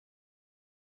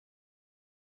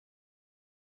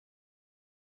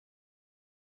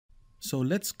So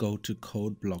let's go to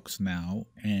Codeblocks now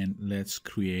and let's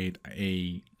create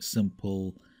a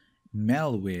simple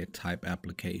malware type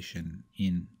application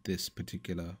in this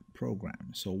particular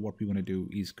program. So what we want to do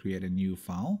is create a new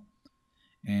file,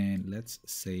 and let's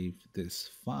save this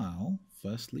file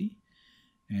firstly,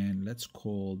 and let's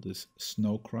call this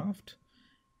Snowcraft.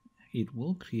 It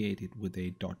will create it with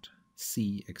a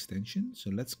 .c extension.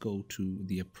 So let's go to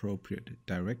the appropriate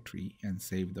directory and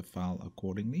save the file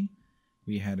accordingly.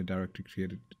 We had a directory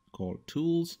created called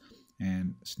tools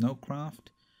and Snowcraft.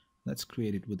 Let's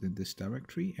create it within this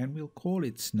directory and we'll call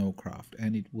it Snowcraft,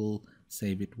 and it will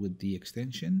save it with the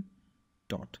extension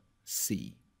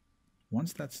 .c.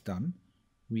 Once that's done,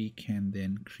 we can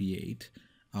then create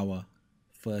our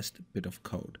first bit of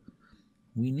code.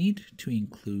 We need to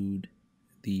include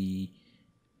the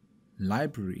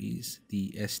libraries,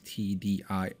 the stdio.h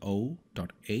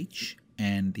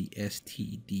and the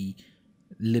stdlib.h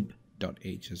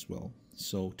as well.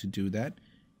 So to do that,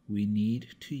 we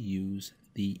need to use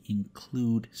the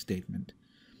include statement.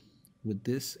 With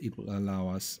this, it will allow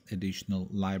us additional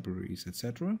libraries,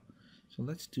 etc. So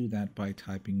let's do that by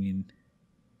typing in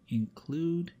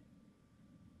include,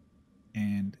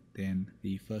 and then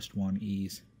the first one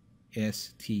is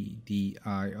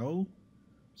stdio.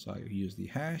 So I use the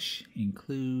hash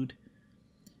include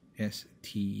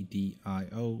stdio.sh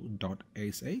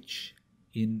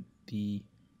in the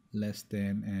less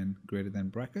than and greater than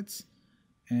brackets,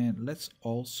 and let's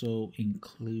also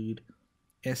include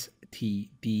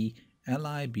stdlib.h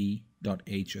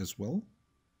as well.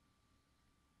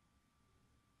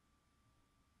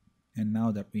 And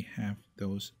now that we have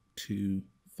those two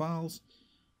files,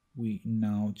 we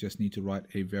now just need to write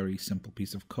a very simple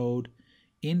piece of code,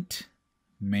 int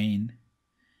main,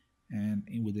 and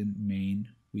within main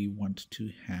we want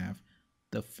to have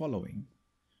the following,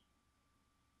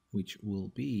 which will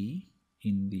be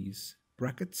in these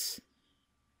brackets.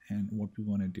 And what we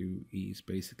want to do is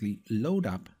basically load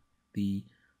up the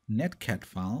netcat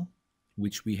file,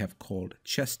 which we have called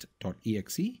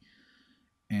chest.exe,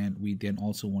 and we then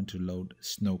also want to load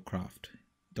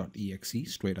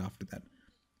snowcraft.exe straight after that.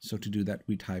 So to do that,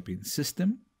 we type in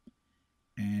system,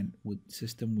 and with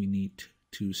system we need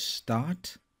to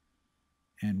start,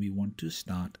 and we want to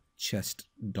start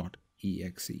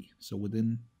chest.exe. So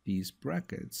within these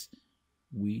brackets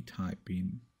we type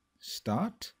in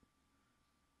start.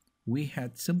 We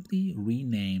had simply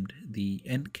renamed the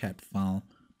endcat file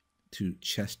to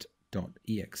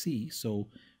chest.exe, so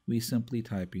we simply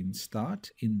type in start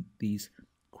in these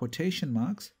quotation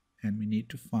marks, and we need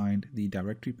to find the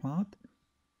directory path.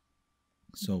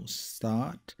 So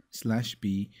start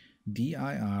 /b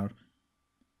dir,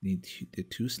 the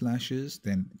two slashes,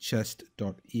 then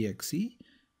chest.exe.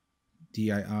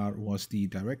 dir was the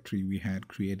directory we had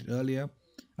created earlier.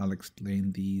 I'll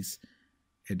explain these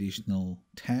additional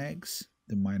tags,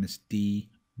 the -d,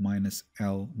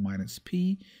 -l,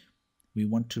 -p. We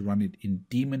want to run it in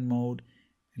daemon mode,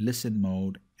 listen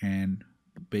mode, and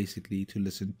basically to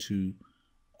listen to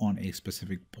on a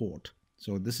specific port.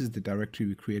 So this is the directory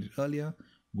we created earlier.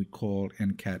 We called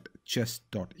ncat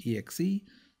chest.exe.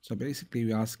 So basically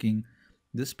we're asking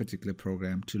this particular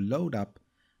program to load up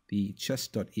the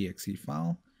chest.exe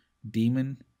file,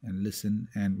 daemon and listen,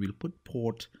 and we'll put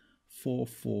port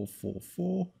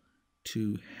 4444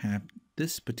 to have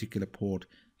this particular port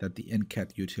that the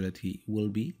ncat utility will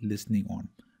be listening on,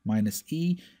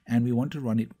 -e, and we want to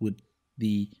run it with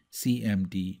the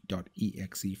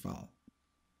cmd.exe file.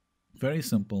 Very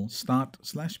simple. Start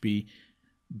 /b,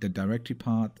 the directory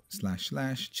path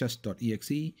 /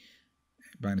 chest.exe,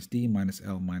 -d,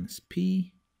 -l,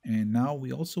 -p, and now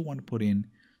we also want to put in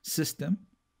system,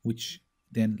 which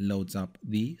then loads up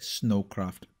the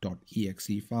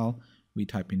snowcraft.exe file. We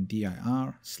type in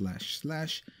dir /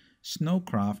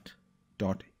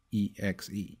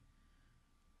 snowcraft.exe.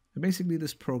 So basically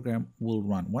this program will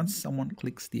run. Once someone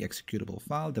clicks the executable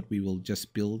file that we will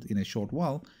just build in a short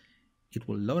while, it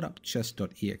will load up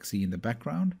chest.exe in the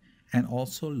background and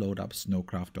also load up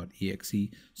snowcraft.exe,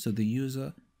 so the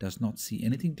user does not see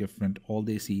anything different. All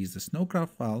they see is the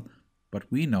snowcraft file, but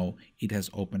we know it has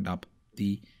opened up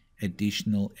the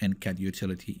additional ncat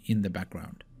utility in the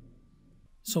background.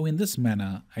 So in this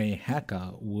manner, a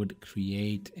hacker would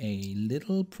create a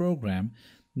little program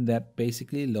that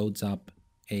basically loads up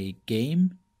a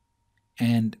game,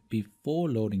 and before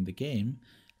loading the game,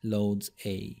 loads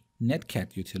a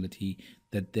netcat utility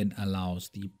that then allows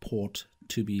the port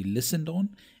to be listened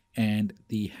on, and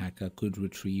the hacker could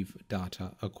retrieve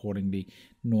data accordingly,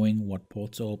 knowing what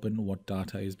ports are open, what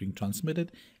data is being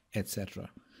transmitted, etc.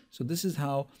 So this is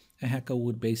how a hacker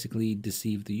would basically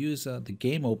deceive the user. The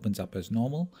game opens up as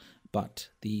normal, but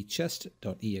the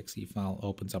chest.exe file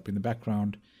opens up in the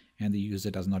background and the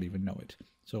user does not even know it.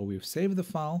 So we've saved the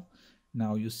file.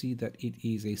 Now you see that it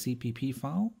is a CPP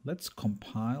file. Let's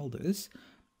compile this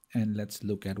and let's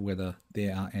look at whether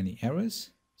there are any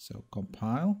errors. So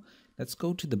compile. Let's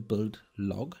go to the build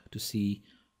log to see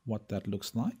what that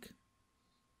looks like.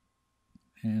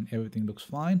 And everything looks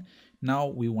fine. Now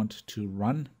we want to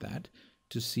run that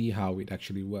to see how it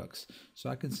actually works. So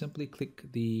I can simply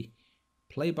click the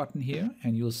play button here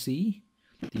and you'll see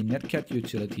the Netcat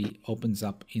utility opens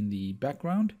up in the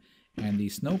background and the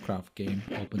Snowcraft game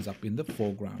opens up in the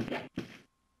foreground.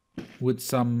 With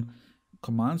some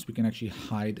commands, we can actually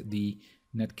hide the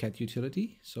Netcat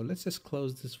utility. So let's just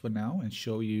close this for now and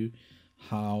show you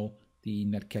how the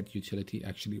Netcat utility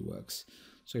actually works.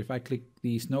 So if I click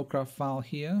the Snowcraft file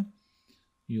here,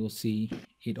 you'll see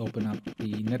it open up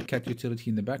the Netcat utility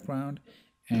in the background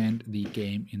and the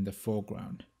game in the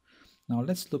foreground. Now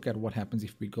let's look at what happens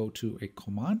if we go to a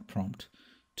command prompt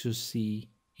to see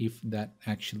if that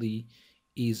actually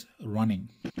is running.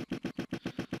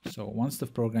 So once the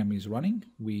program is running,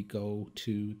 we go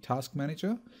to Task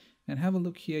Manager and have a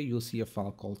look here. You'll see a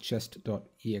file called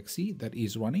chest.exe that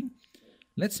is running.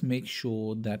 Let's make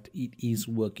sure that it is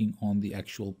working on the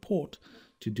actual port.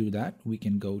 To do that, we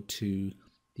can go to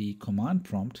the command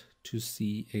prompt to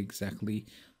see exactly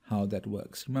how that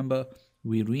works. Remember,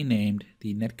 we renamed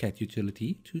the Netcat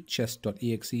utility to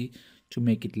chest.exe to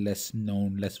make it less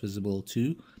known, less visible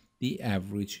to the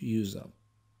average user.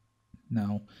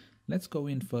 Now, let's go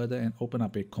in further and open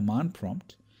up a command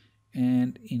prompt.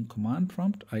 And in command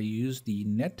prompt, I use the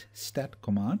netstat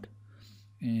command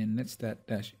and netstat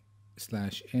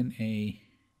 /na.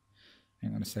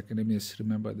 Hang on a second, let me just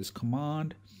remember this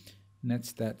command.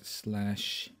 Netstat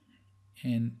 /nat.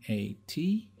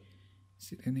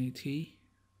 Is it nat?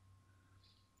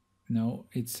 No,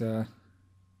 it's a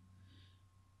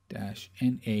 -na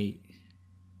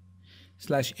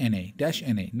 /na.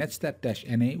 Netstat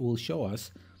 -na will show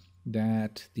us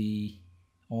that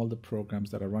all the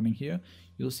programs that are running here,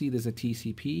 you'll see there's a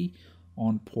TCP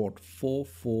on port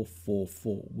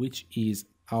 4444, which is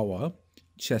our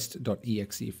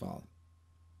chest.exe file.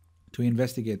 To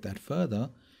investigate that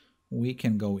further, we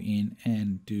can go in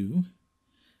and do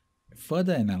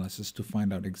further analysis to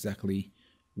find out exactly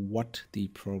what the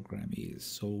program is.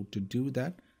 So to do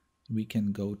that, we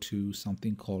can go to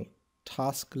something called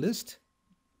task list.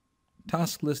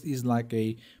 Task list is like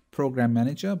a program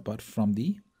manager, but from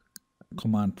the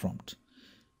command prompt.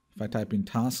 If I type in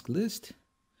task list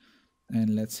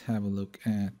and let's have a look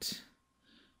at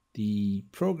the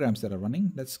programs that are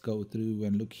running, let's go through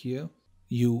and look here.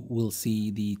 You will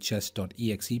see the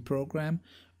chest.exe program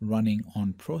running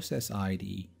on process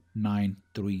ID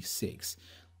 936.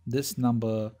 This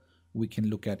number we can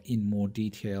look at in more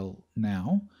detail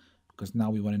now, because now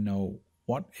we want to know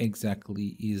what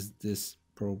exactly is this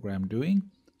program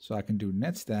doing. So I can do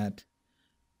netstat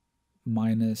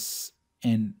 -nao,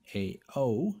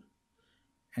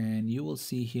 and you will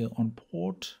see here on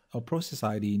port or process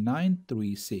ID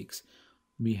 936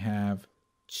 we have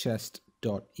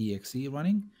chest.exe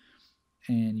running,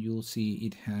 and you'll see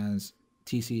it has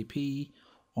TCP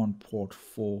on port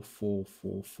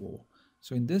 4444.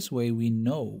 So in this way we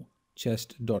know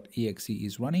chest.exe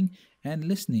is running and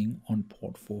listening on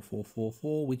port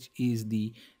 4444, which is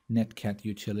the Netcat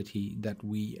utility that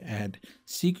we had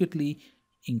secretly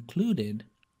included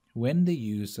when the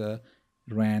user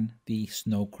ran the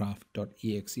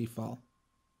snowcraft.exe file.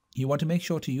 You want to make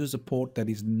sure to use a port that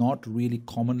is not really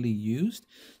commonly used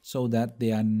so that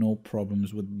there are no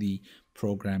problems with the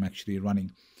program actually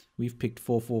running. We've picked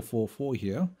 4444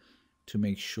 here to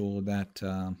make sure that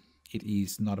it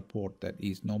is not a port that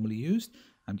is normally used.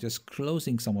 I'm just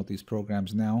closing some of these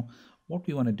programs now. What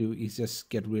we want to do is just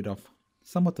get rid of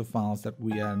some of the files that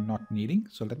we are not needing.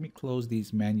 So let me close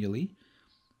these manually.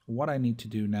 What I need to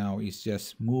do now is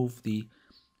just move the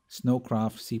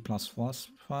Snowcraft C++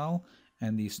 file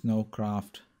and the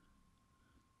Snowcraft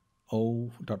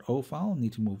 .o file.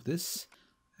 Need to move this.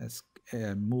 Let's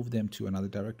move them to another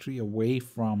directory away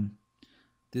from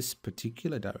this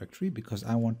particular directory, because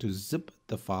I want to zip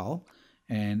the file,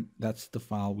 and that's the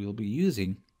file we'll be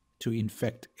using to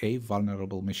infect a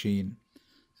vulnerable machine.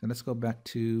 So let's go back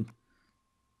to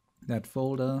that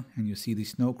folder, and you see the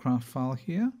Snowcraft file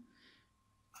here.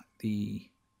 The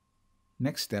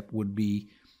next step would be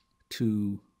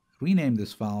to rename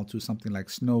this file to something like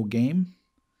Snow Game.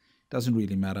 Doesn't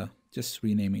really matter, just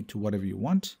rename it to whatever you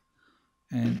want.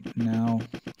 And now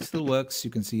it still works.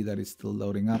 You can see that it's still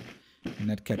loading up.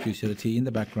 Netcat utility in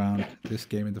the background, this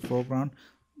game in the foreground.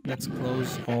 Let's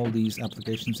close all these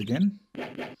applications again,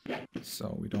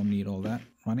 so we don't need all that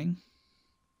running.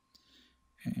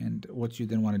 And what you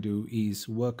then want to do is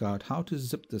work out how to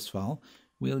zip this file.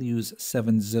 We'll use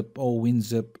 7-zip or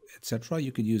WinZip, etc.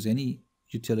 You could use any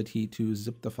utility to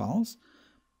zip the files,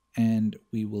 and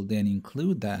we will then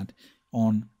include that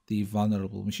on the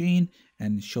vulnerable machine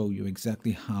and show you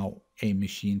exactly how a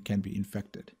machine can be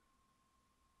infected.